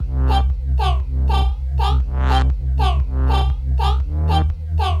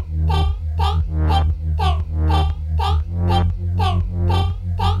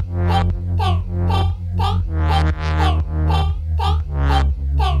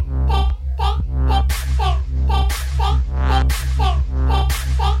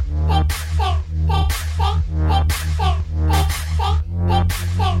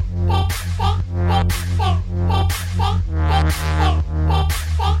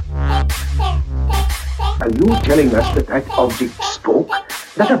Are you telling us that that object spoke?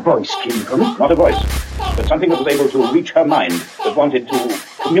 That a voice came from it? Not a voice, but something that was able to reach her mind, that wanted to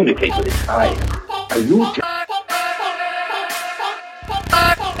communicate with it. Aye. Are you telling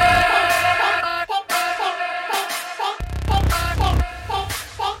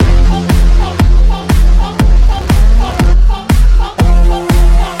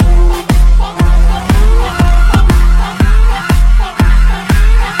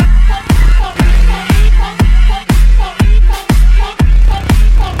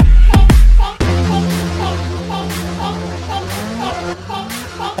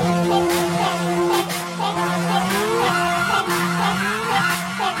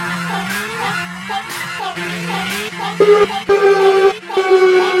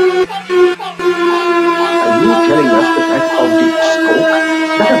us that that object spoke?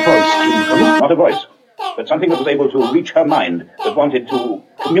 That a voice came from it? Not a voice, but something that was able to reach her mind, that wanted to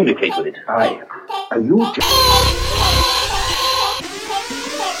communicate with it. Aye. Are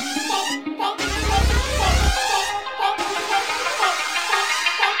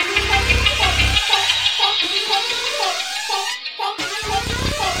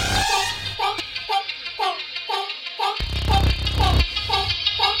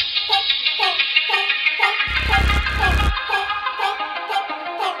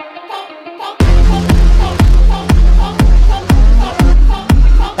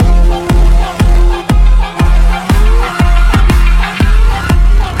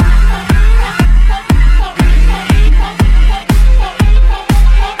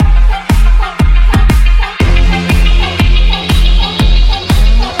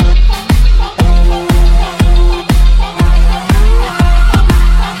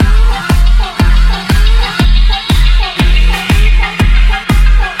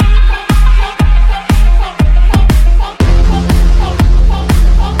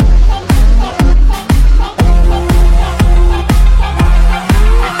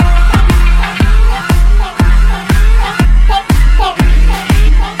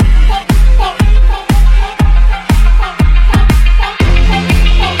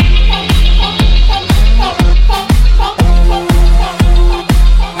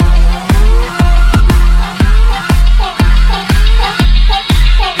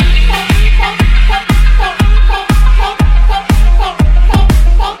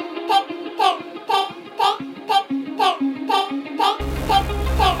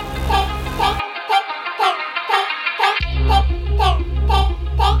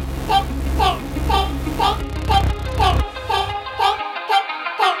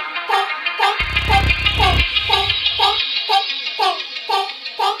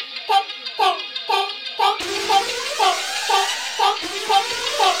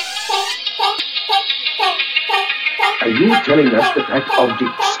you telling us that that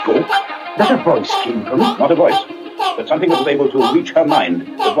object spoke? That a voice came from it? Not a voice, but something that was able to reach her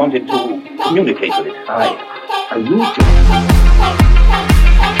mind, that wanted to communicate with it. Aye. Are you